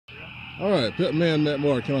All right, Pep Man Matt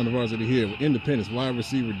Moore, Carolina Varsity here with Independence wide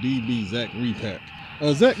receiver DB Zach Repak.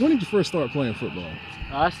 Zach, when did you first start playing football?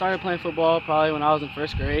 I started playing football probably when I was in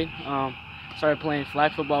first grade. Started playing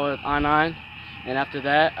flag football with I-9, and after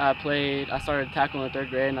that I started tackling in third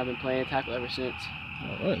grade, and I've been playing tackle ever since.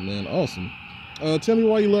 All right, man, awesome. Tell me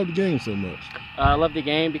why you love the game so much. I love the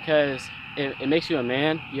game because it makes you a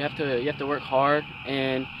man. You have to work hard,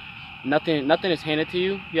 and nothing is handed to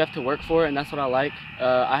you. You have to work for it, and that's what I like.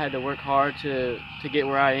 I had to work hard to get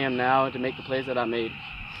where I am now and to make the plays that I made.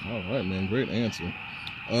 All right, man, great answer.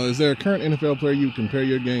 Is there a current NFL player you compare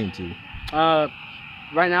your game to?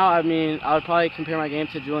 Right now, I mean, I would probably compare my game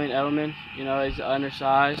to Julian Edelman. You know, he's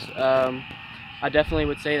undersized. I definitely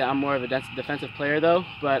would say that I'm more of a defensive player, though.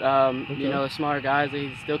 But, Okay. you know, the smaller guys,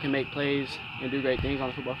 they still can make plays and do great things on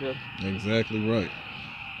the football field. Exactly right.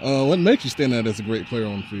 What makes you stand out as a great player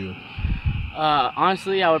on the field?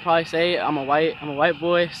 Honestly, I would probably say I'm a white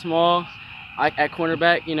boy, small, at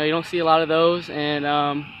cornerback. You know, you don't see a lot of those, and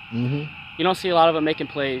you don't see a lot of them making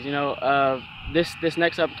plays. You know, this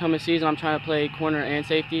next upcoming season, I'm trying to play corner and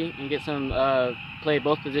safety and get some play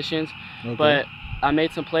both positions. Okay. But I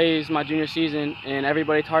made some plays my junior season, and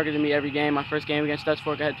everybody targeted me every game. My first game against Dutch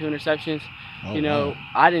Fork, I had 2 interceptions. Oh, you know, wow.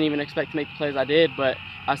 I didn't even expect to make the plays I did, but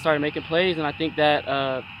I started making plays, and I think that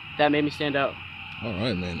that made me stand out. All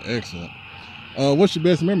right, man, excellent. What's your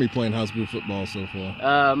best memory playing high school football so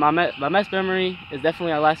far? My best memory is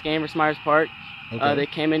definitely our last game versus Myers Park. Okay. They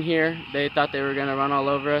came in here. They thought they were going to run all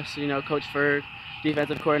over us. You know, Coach Ferg,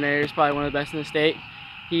 defensive coordinator, is probably one of the best in the state.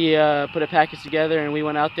 He put a package together, and we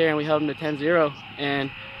went out there and we held them to 10-0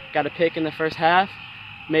 and got a pick in the first half,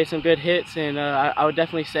 made some good hits, and I would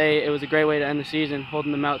definitely say it was a great way to end the season,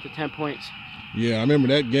 holding them out to 10 points. Yeah, I remember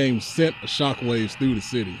that game sent shockwaves through the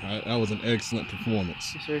city. That was an excellent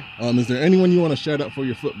performance. Yes, sir. Is there anyone you want to shout out for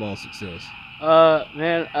your football success?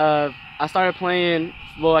 I started playing,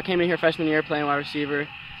 well, I came in here freshman year playing wide receiver,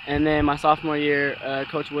 and then my sophomore year,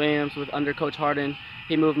 Coach Williams under Coach Harden,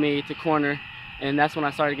 he moved me to corner, and that's when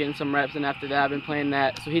I started getting some reps, and after that I've been playing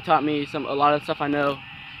that. So he taught me a lot of stuff I know.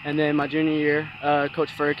 And then my junior year, Coach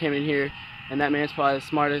Ferg came in here, and that man's probably the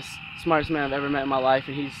smartest man I've ever met in my life,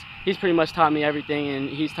 and he's pretty much taught me everything, and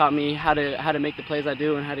he's taught me how to make the plays I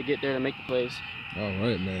do and how to get there to make the plays. All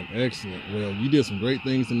right, man, excellent. Well, you did some great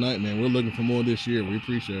things tonight, man. We're looking for more this year. We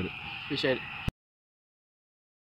appreciate it. Appreciate it.